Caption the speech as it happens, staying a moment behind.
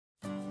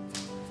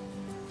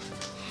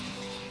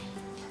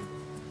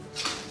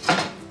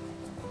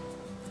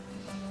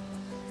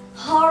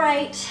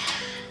right.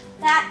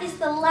 That is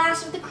the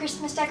last of the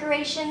Christmas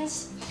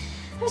decorations.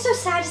 I'm so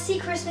sad to see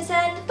Christmas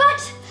end,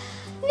 but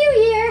new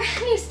year,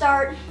 new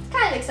start. It's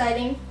kind of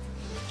exciting.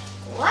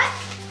 What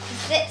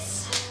is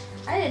this?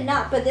 I did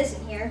not put this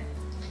in here.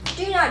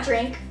 Do not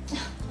drink.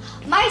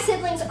 My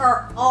siblings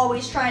are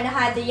always trying to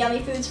hide the yummy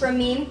foods from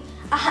me.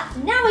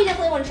 Now I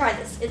definitely want to try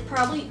this. It's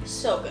probably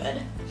so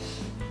good.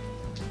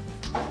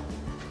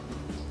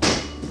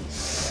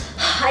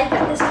 I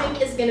bet this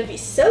drink is gonna be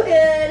so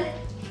good.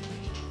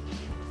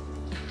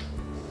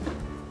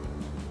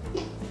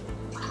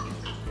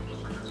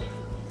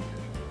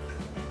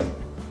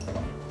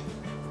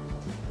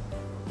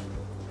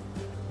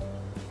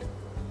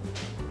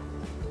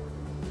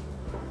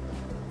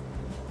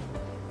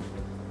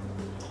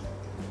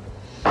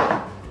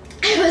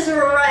 I was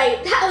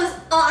right. That was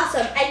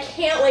awesome. I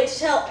can't wait to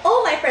tell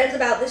all my friends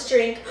about this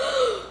drink.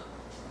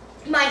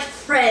 My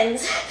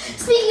friends.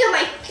 Speaking of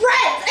my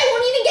friends, I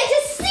won't even get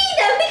to see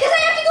them because I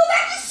have to go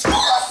back to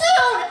school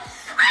soon.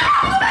 I have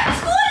to go back to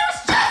school and it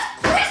was just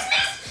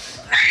Christmas.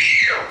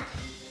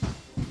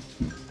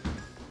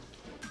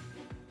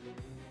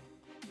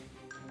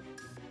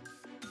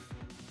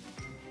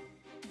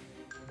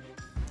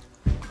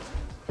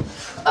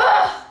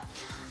 Ugh,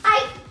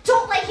 I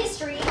don't like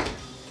history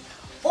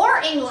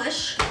or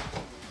English.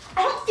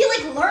 I don't feel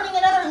like learning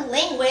another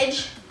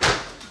language.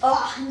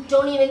 Oh,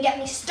 don't even get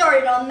me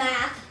started on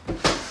math.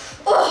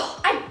 Oh,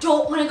 I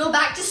don't want to go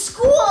back to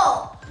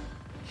school.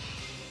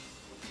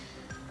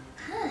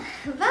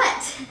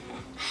 But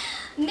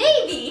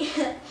maybe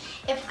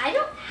if I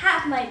don't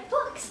have my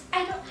books,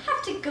 I don't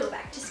have to go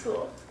back to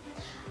school.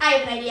 I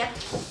have an idea.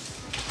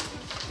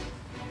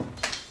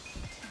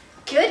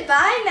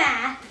 Goodbye,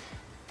 math.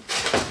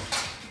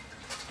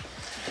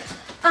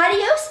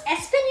 Adios,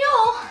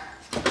 Espanol.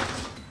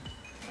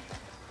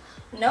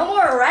 No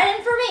more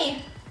writing for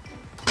me.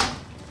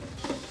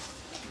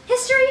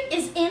 History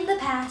is in the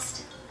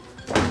past.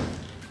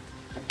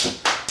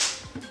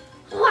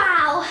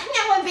 Wow,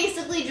 now I'm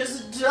basically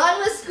just done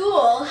with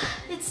school.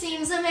 It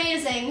seems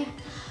amazing.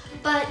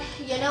 But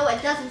you know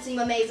what doesn't seem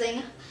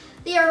amazing?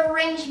 The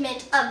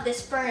arrangement of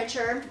this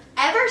furniture.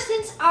 Ever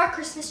since our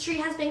Christmas tree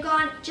has been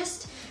gone, it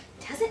just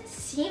doesn't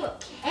seem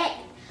okay.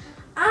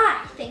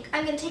 I think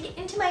I'm gonna take it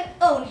into my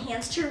own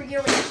hands to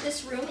rearrange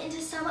this room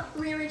into some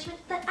rearrangement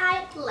that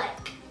I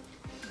like.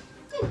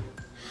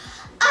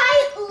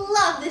 I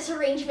love this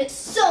arrangement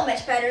so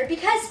much better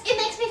because it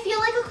makes me feel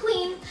like a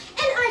queen, and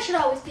I should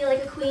always feel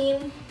like a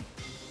queen.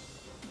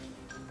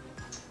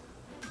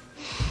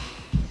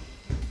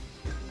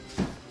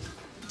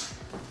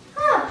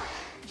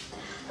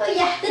 Oh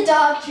yeah, the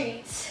dog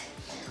treats.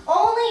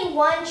 Only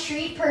one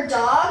treat per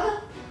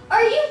dog?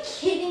 Are you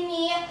kidding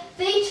me?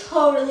 They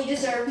totally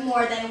deserve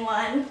more than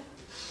one.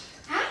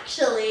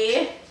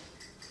 Actually,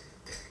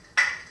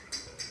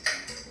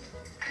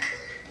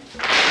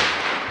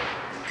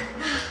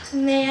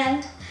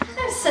 man,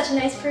 I'm such a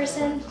nice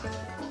person.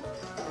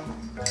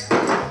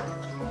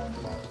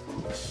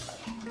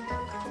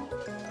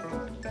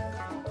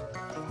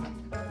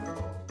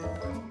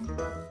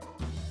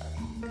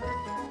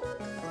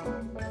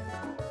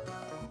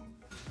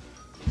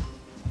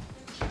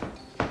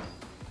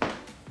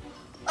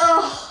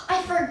 Oh,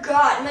 I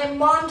forgot. My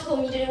mom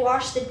told me to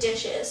wash the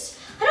dishes.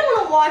 I don't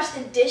want to wash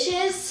the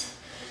dishes.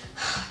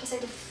 I guess I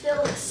have to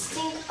fill the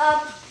sink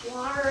up,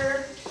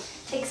 water,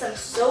 take some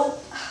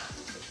soap.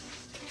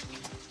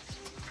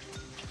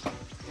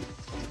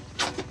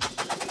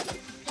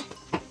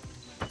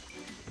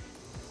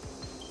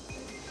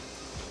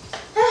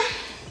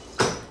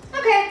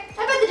 Okay,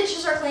 I bet the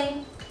dishes are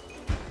clean.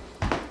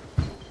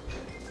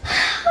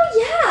 Oh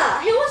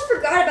yeah, I almost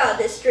forgot about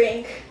this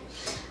drink.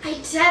 I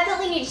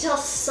definitely need to tell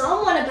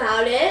someone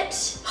about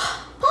it.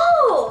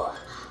 Oh,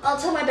 I'll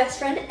tell my best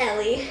friend,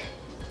 Ellie.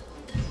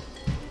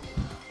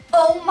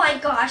 Oh my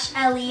gosh,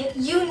 Ellie,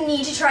 you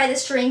need to try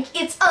this drink.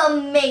 It's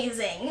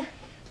amazing.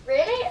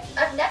 Really?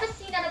 I've never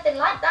seen anything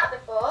like that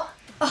before.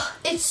 Oh,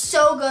 it's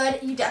so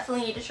good. You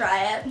definitely need to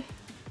try it.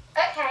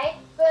 Okay,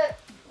 but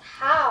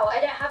how?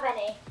 I don't have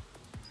any.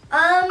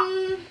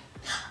 Oh,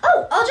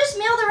 I'll just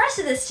mail the rest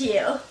of this to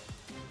you.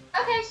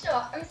 Okay,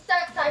 sure. I'm so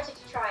excited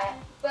to try it,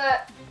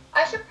 but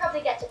I should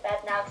probably get to bed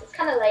now because it's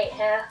kind of late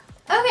here.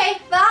 Okay,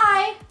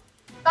 bye.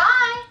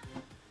 Bye!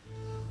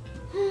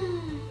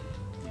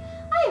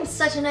 I am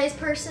such a nice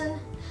person.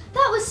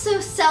 That was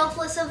so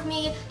selfless of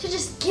me to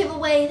just give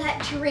away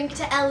that drink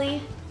to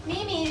Ellie.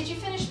 Mimi, did you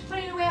finish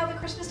putting away all the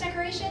Christmas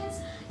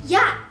decorations?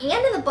 Yeah,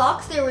 and in the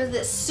box there was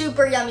this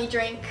super yummy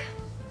drink.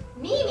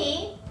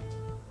 Mimi?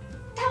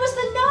 That was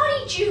the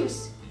naughty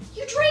juice.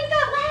 You drank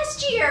that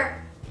last year.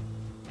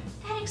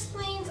 That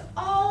explains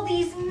all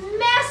these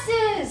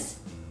messes.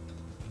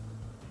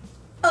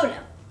 Oh no.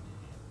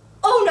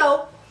 Oh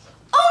no.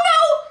 Oh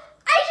no!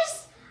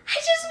 I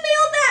just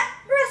mailed that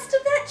rest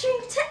of that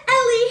drink to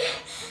Ellie.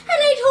 And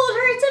I told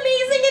her it's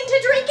amazing and to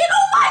drink it.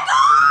 Oh my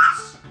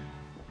gosh!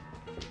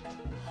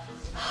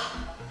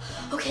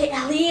 Okay,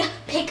 Ellie,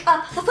 pick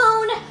up the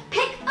phone.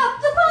 Pick up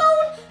the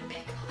phone.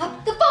 Pick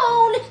up the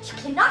phone. You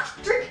cannot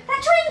drink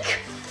that drink.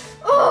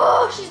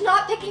 Oh, she's not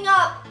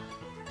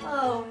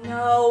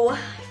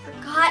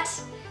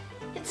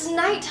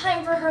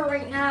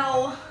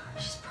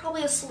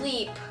probably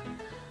asleep.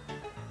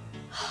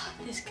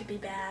 This could be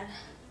bad.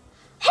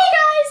 Hey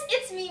guys,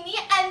 it's Mimi,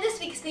 and this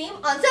week's theme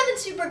on 7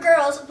 Super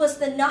Girls was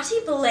the naughty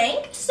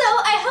blank. So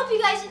I hope you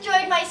guys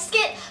enjoyed my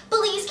skit.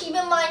 Please keep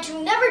in mind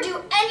to never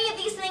do any of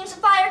these things.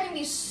 Fire can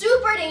be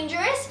super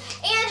dangerous,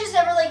 and just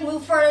never like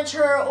move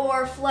furniture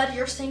or flood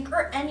your sink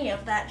or any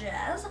of that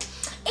jazz.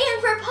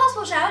 And for a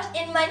possible shout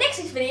in my next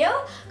week's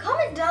video,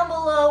 comment down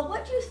below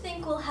what you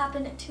think will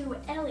happen to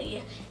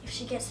Ellie if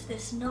she gets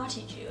this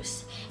naughty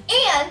juice.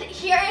 And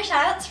here are your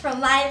shoutouts from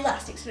my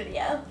last week's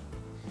video.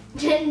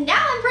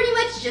 Now I'm pretty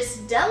much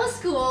just done with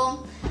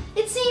school.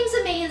 It seems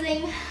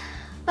amazing,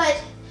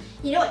 but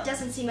you know what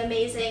doesn't seem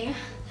amazing?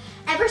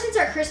 Ever since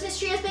our Christmas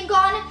tree has been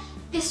gone,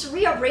 this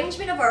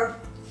rearrangement of our